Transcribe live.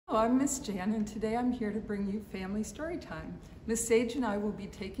Hello, I'm Miss Jan, and today I'm here to bring you family story time. Miss Sage and I will be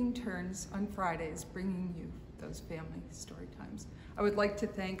taking turns on Fridays bringing you those family story times. I would like to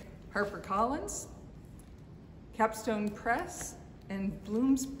thank HarperCollins, Capstone Press, and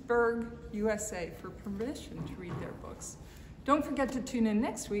Bloomsburg, USA for permission to read their books. Don't forget to tune in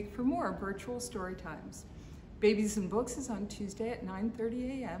next week for more virtual story times. Babies and Books is on Tuesday at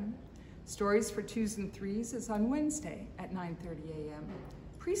 9:30 a.m. Stories for 2s and 3s is on Wednesday at 9:30 a.m.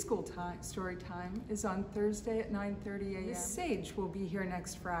 Preschool story time is on Thursday at 9:30 a.m. Miss Sage will be here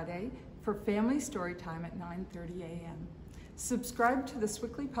next Friday for family story time at 9:30 a.m. Subscribe to the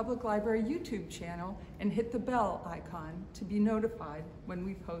Sewickley Public Library YouTube channel and hit the bell icon to be notified when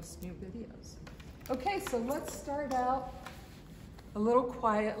we post new videos. Okay, so let's start out a little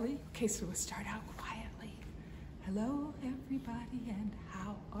quietly. Okay, so we'll start out quietly. Hello, everybody, and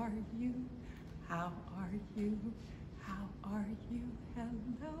how are you? How are you? How are you?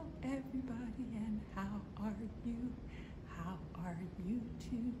 Hello, everybody, and how are you? How are you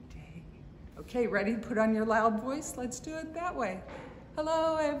today? Okay, ready to put on your loud voice? Let's do it that way.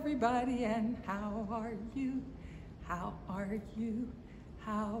 Hello, everybody, and how are you? How are you?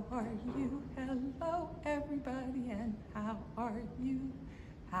 How are you? Hello, everybody, and how are you?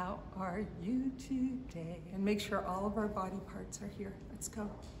 How are you today? And make sure all of our body parts are here. Let's go.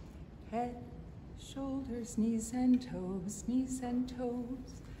 Head, shoulders, knees and toes, knees and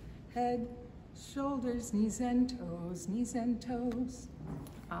toes. Head, shoulders, knees and toes, knees and toes.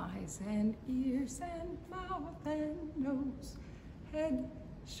 Eyes and ears and mouth and nose. Head,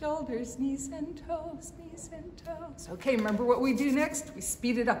 shoulders, knees and toes, knees and toes. Okay, remember what we do next? We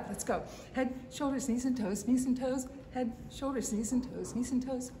speed it up. Let's go. Head, shoulders, knees and toes, knees and toes. Head, shoulders, knees and toes, knees and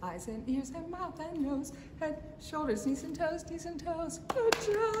toes. Eyes and ears and mouth and nose. Head, shoulders, knees and toes, knees and toes. Good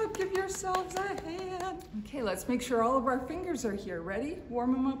job. Give yourselves a hand. Okay, let's make sure all of our fingers are here. Ready?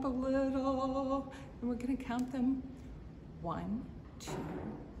 Warm them up a little. And we're going to count them. 1, 2,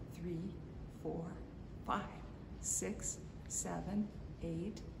 3, 4, 5, 6, 7,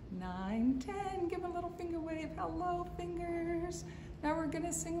 8, 9, 10. Give a little finger wave. Hello, fingers. Now we're going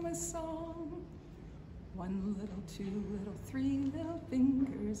to sing them a song. 1 little, 2 little, 3 little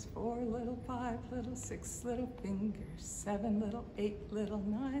fingers, 4 little, 5 little, 6 little fingers, 7 little, 8 little,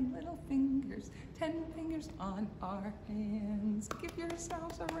 9 little fingers, 10 fingers on our hands. Give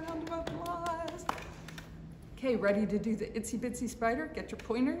yourselves a round of applause. Okay, ready to do the itsy bitsy spider? Get your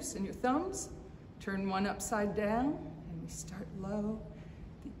pointers and your thumbs. Turn one upside down, and we start low.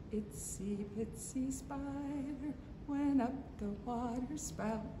 The itsy bitsy spider went up the water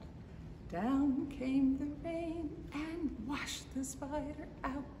spout. Down came the rain and washed the spider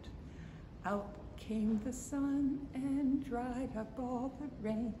out. Out came the sun and dried up all the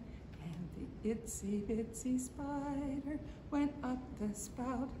rain. And the itsy bitsy spider went up the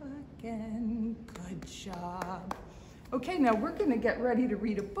spout again. Good job. Okay, now we're gonna get ready to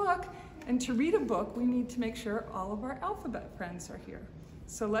read a book. And to read a book, we need to make sure all of our alphabet friends are here.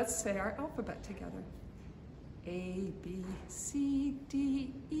 So let's say our alphabet together. A, B, C,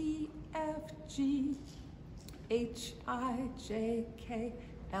 D, E, F, G, H, I, J, K,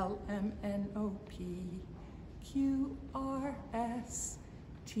 L, M, N, O, P, Q, R, S,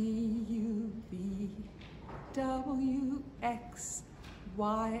 T, U, V, W, X,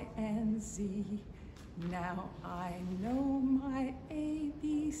 Y, and Z. Now I know my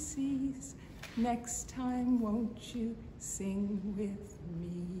ABCs. Next time, won't you sing with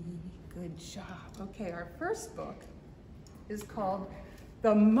me? Good job. Okay, our first book is called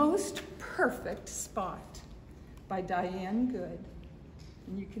The Most Perfect Spot by Diane Good.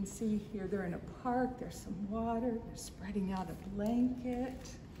 And you can see here they're in a park, there's some water, they're spreading out a blanket.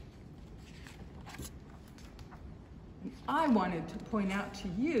 And I wanted to point out to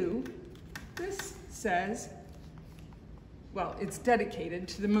you, this says, well, it's dedicated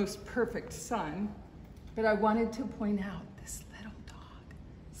to the most perfect son, but I wanted to point out this little dog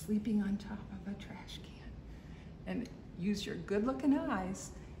sleeping on top of a trash can. And use your good-looking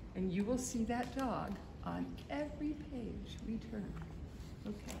eyes, and you will see that dog on every page we turn.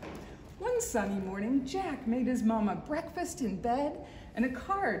 Okay. One sunny morning, Jack made his mama breakfast in bed and a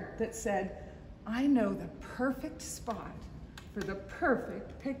card that said, "I know the perfect spot for the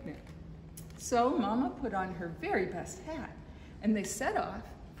perfect picnic." So Mama put on her very best hat, and they set off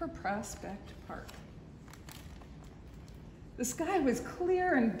for Prospect Park. The sky was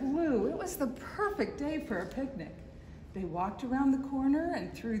clear and blue. It was the perfect day for a picnic. They walked around the corner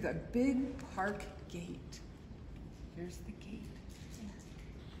and through the big park gate. Here's the gate.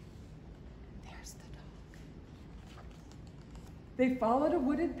 There's the dog. They followed a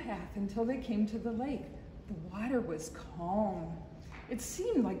wooded path until they came to the lake. The water was calm. It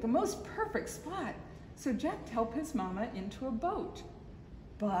seemed like the most perfect spot, so Jack helped his mama into a boat.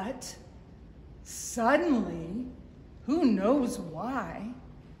 But suddenly, who knows why,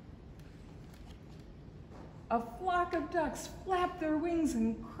 a flock of ducks flapped their wings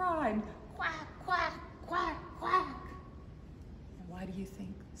and cried, quack, quack, quack, quack. And why do you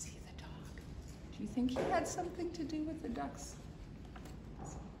think? See the dog. Do you think he had something to do with the ducks?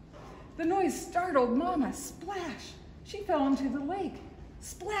 The noise startled Mama. Splash! She fell into the lake.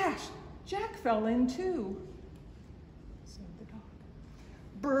 Splash! Jack fell in too. So did the dog.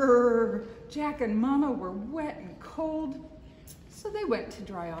 Brrr! Jack and Mama were wet and cold, so they went to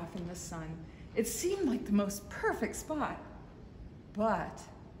dry off in the sun. It seemed like the most perfect spot. But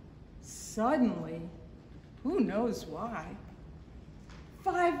suddenly, who knows why,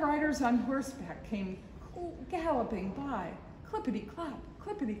 5 riders on horseback came galloping by. Clippity-clop,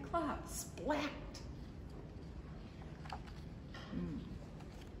 clippity-clop, splat.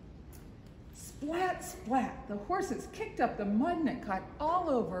 Splat, splat. The horses kicked up the mud and it got all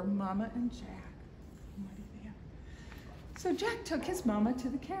over Mama and Jack. So Jack took his mama to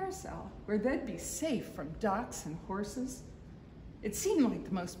the carousel, where they'd be safe from ducks and horses. It seemed like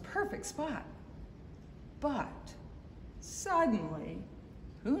the most perfect spot. But suddenly,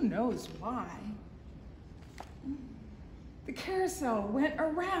 who knows why, the carousel went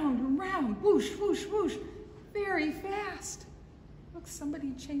around and round, whoosh, whoosh, whoosh, very fast. Look,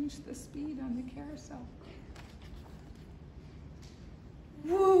 somebody changed the speed on the carousel.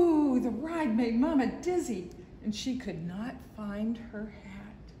 Woo, the ride made Mama dizzy, and she could not find her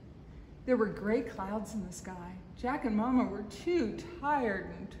hat. There were gray clouds in the sky. Jack and Mama were too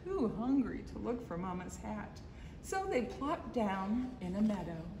tired and too hungry to look for Mama's hat, so they plopped down in a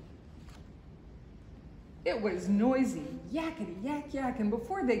meadow. It was noisy, yakety yak yak, and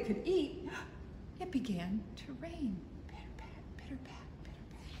before they could eat, it began to rain. Pitter pat, pitter pat, pitter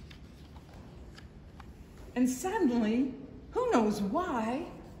pat. And suddenly, who knows why,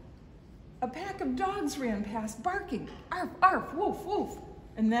 a pack of dogs ran past, barking, arf, arf, woof, woof.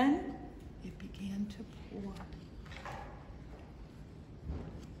 And then it began to pour.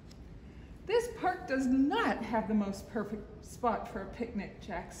 This park does not have the most perfect spot for a picnic,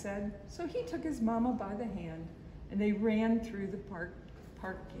 Jack said. So he took his mama by the hand and they ran through the park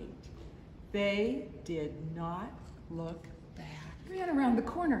gate. They did not look back. They ran around the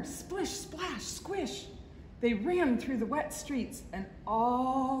corner, splish, splash, squish. They ran through the wet streets and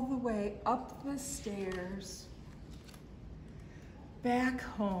all the way up the stairs, back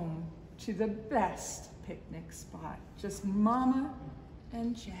home to the best picnic spot. Just Mama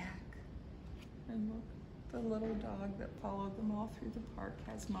and Jack. And look, the little dog that followed them all through the park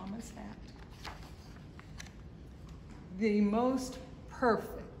has Mama's hat. The most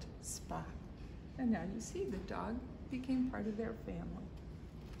perfect spot. And now you see the dog became part of their family.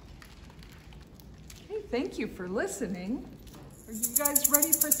 Hey, thank you for listening. Are you guys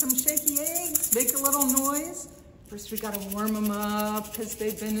ready for some shaky eggs? Make a little noise. First we gotta warm them up because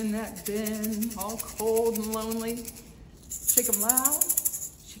they've been in that bin, all cold and lonely. Shake them loud,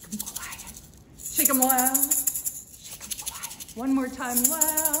 shake them quiet. Shake them loud, shake them quiet. One more time,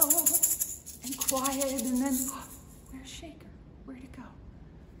 loud and quiet, and then, oh, where's Shaker? Where'd it go?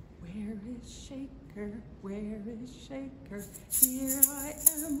 Where is Shaker? Where is Shaker? Here I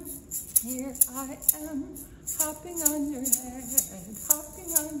am, hopping on your head,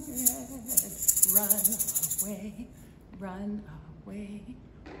 hopping on your head. Run away,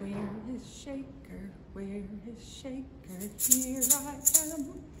 where is Shaker? Where is Shaker? Here I am,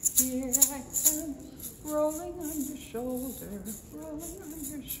 rolling on your shoulder, rolling on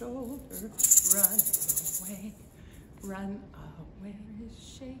your shoulder. Run away, where is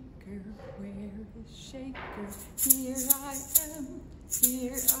Shaker? Where is Shaker? Here I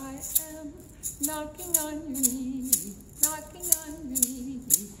am, knocking on your knee, knocking on your knee.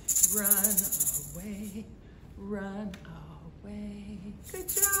 Run away. Good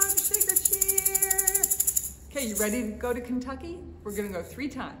job, Shaker, cheer. Okay, you ready to go to Kentucky? We're gonna go 3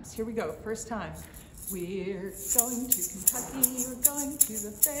 times. Here we go, first time. We're going to Kentucky, we're going to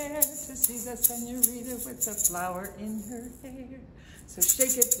the fair to see the senorita with the flower in her hair. So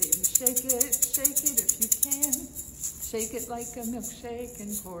shake it, baby, shake it if you can. Shake it like a milkshake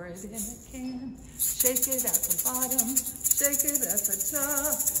and pour it in a can. Shake it at the bottom, shake it at the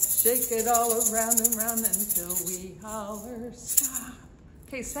top. Shake it all around and round until we holler, stop.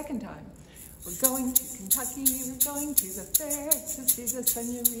 Okay, second time. We're going to Kentucky, we're going to the fair to see the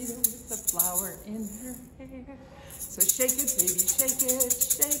senorita with the flower in her hair. So shake it, baby, shake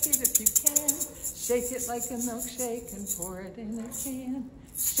it if you can. Shake it like a milkshake and pour it in a can.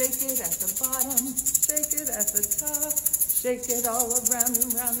 Shake it at the bottom, shake it at the top. Shake it all around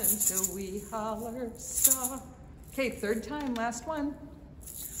and round until we holler stop. Okay, third time, last one.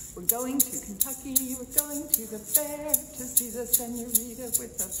 We're going to Kentucky, we're going to the fair to see the senorita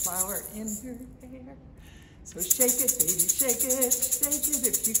with the flower in her hair. So shake it, baby, shake it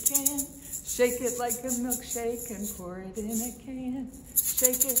if you can. Shake it like a milkshake and pour it in a can.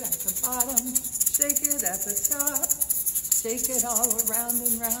 Shake it at the bottom, shake it at the top. Shake it all around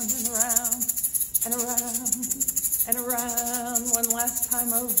and round and around and around and around. One last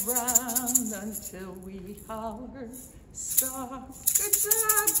time around until we holler stop. Good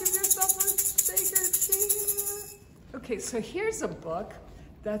job, give yourself a shaker cheer. Okay, so here's a book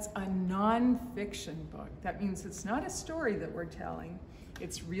that's a non-fiction book. That means it's not a story that we're telling,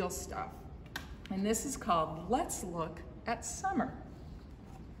 it's real stuff. And this is called Let's Look at Summer.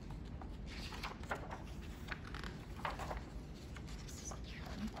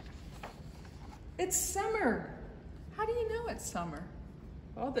 It's summer. How do you know it's summer?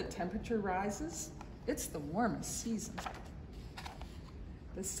 Well, the temperature rises. It's the warmest season.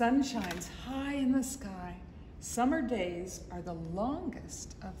 The sun shines high in the sky. Summer days are the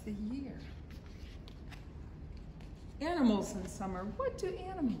longest of the year. Animals in summer. What do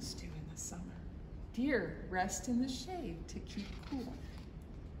animals do in the summer? Deer rest in the shade to keep cool.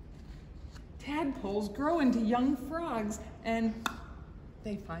 Tadpoles grow into young frogs and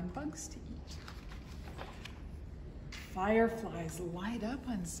they find bugs to eat. Fireflies light up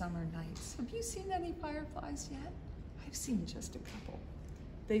on summer nights. Have you seen any fireflies yet? I've seen just a couple.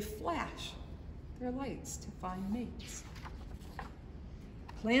 They flash their lights to find mates.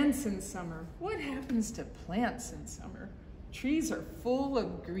 Plants in summer. What happens to plants in summer? Trees are full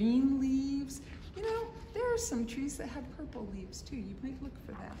of green leaves. You know, there are some trees that have purple leaves too. You might look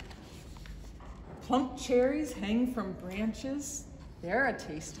for that. Plump cherries hang from branches. They're a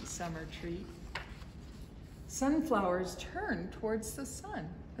tasty summer treat. Sunflowers turn towards the sun.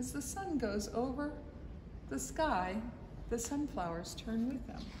 As the sun goes over the sky, the sunflowers turn with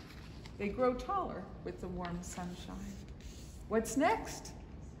them. They grow taller with the warm sunshine. What's next?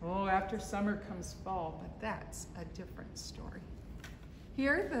 Oh, after summer comes fall, but that's a different story.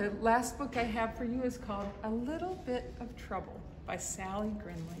 Here, the last book I have for you is called A Little Bit of Trouble by Sally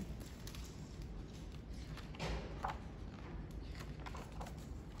Grinley.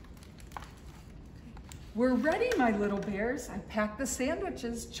 We're ready, my little bears. I packed the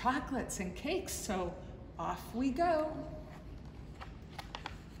sandwiches, chocolates, and cakes, so off we go.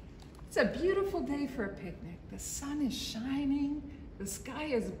 It's a beautiful day for a picnic. The sun is shining, the sky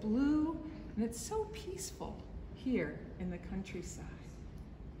is blue, and it's so peaceful here in the countryside.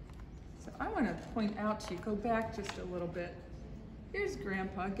 So I want to point out to you, go back just a little bit. Here's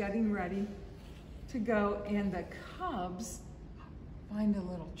Grandpa getting ready to go, and the cubs find a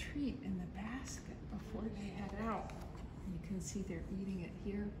little treat in the basket before they head out. And you can see they're eating it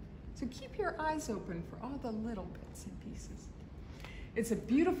here. So keep your eyes open for all the little bits and pieces. It's a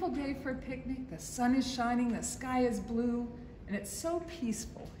beautiful day for a picnic. The sun is shining, the sky is blue, and it's so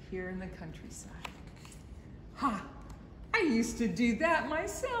peaceful here in the countryside. Ha! I used to do that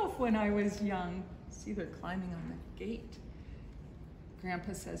myself when I was young. See, they're climbing on the gate.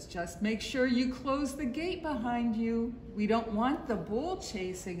 Grandpa says, just make sure you close the gate behind you. We don't want the bull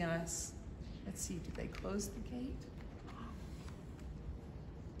chasing us. Let's see, did they close the gate?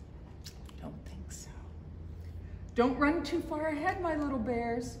 Don't think so. Don't run too far ahead, my little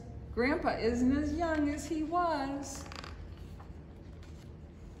bears. Grandpa isn't as young as he was.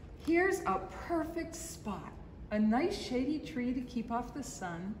 Here's a perfect spot. A nice shady tree to keep off the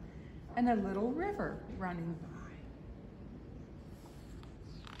sun and a little river running by.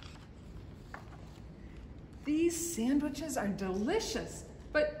 These sandwiches are delicious,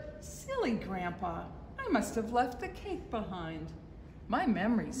 but silly Grandpa, I must have left the cake behind. My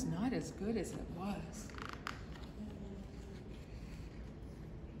memory's not as good as it was.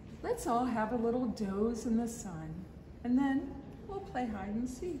 Let's all have a little doze in the sun, and then we'll play hide and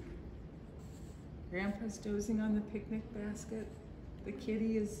seek. Grandpa's dozing on the picnic basket. The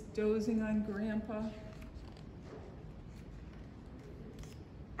kitty is dozing on Grandpa.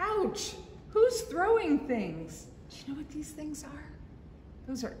 Ouch! Who's throwing things? Do you know what these things are?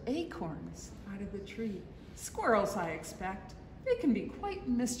 Those are acorns out of the tree. Squirrels, I expect. They can be quite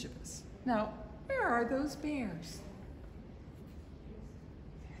mischievous. Now, where are those bears?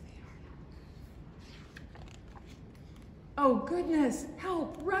 There they are. Oh goodness,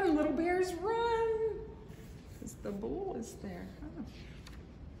 help, run little bears, run! Because the bull is there. Huh?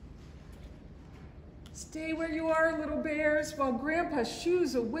 Stay where you are, little bears, while Grandpa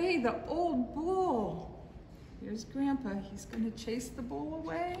shoos away the old bull. Here's Grandpa. He's going to chase the bull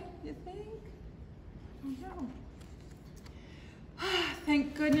away, you think? Oh no.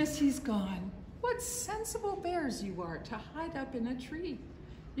 thank goodness he's gone. What sensible bears you are to hide up in a tree.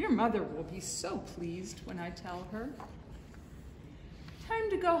 Your mother will be so pleased when I tell her. Time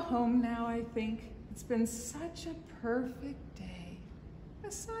to go home now, I think. It's been such a perfect day,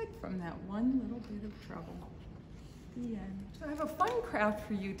 aside from that one little bit of trouble. The end. So I have a fun craft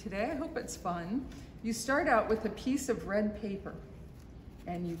for you today. I hope it's fun. You start out with a piece of red paper,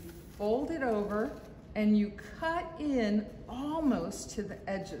 and you fold it over, and you cut in almost to the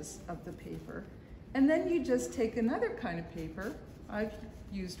edges of the paper. And then you just take another kind of paper. I've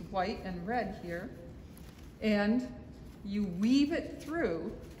used white and red here. And you weave it through.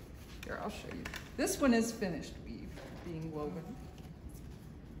 Here, I'll show you. This one is finished being woven.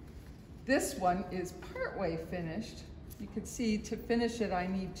 This one is partway finished. You can see to finish it, I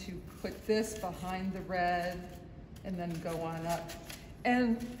need to put this behind the red and then go on up.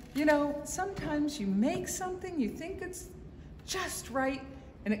 And you know, sometimes you make something, you think it's just right,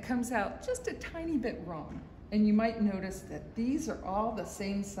 and it comes out just a tiny bit wrong. And you might notice that these are all the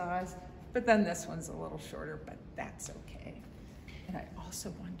same size, but then this one's a little shorter, but that's okay. And I also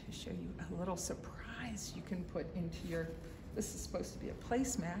want to show you a little surprise you can put into your, this is supposed to be a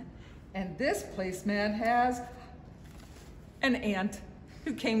placemat, and this placemat has an ant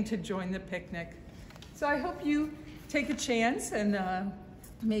who came to join the picnic. So I hope you take a chance and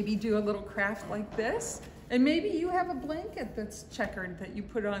maybe do a little craft like this. And maybe you have a blanket that's checkered that you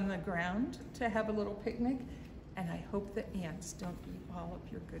put on the ground to have a little picnic. And I hope the ants don't eat all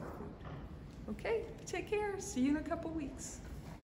of your good food. Okay, take care. See you in a couple weeks.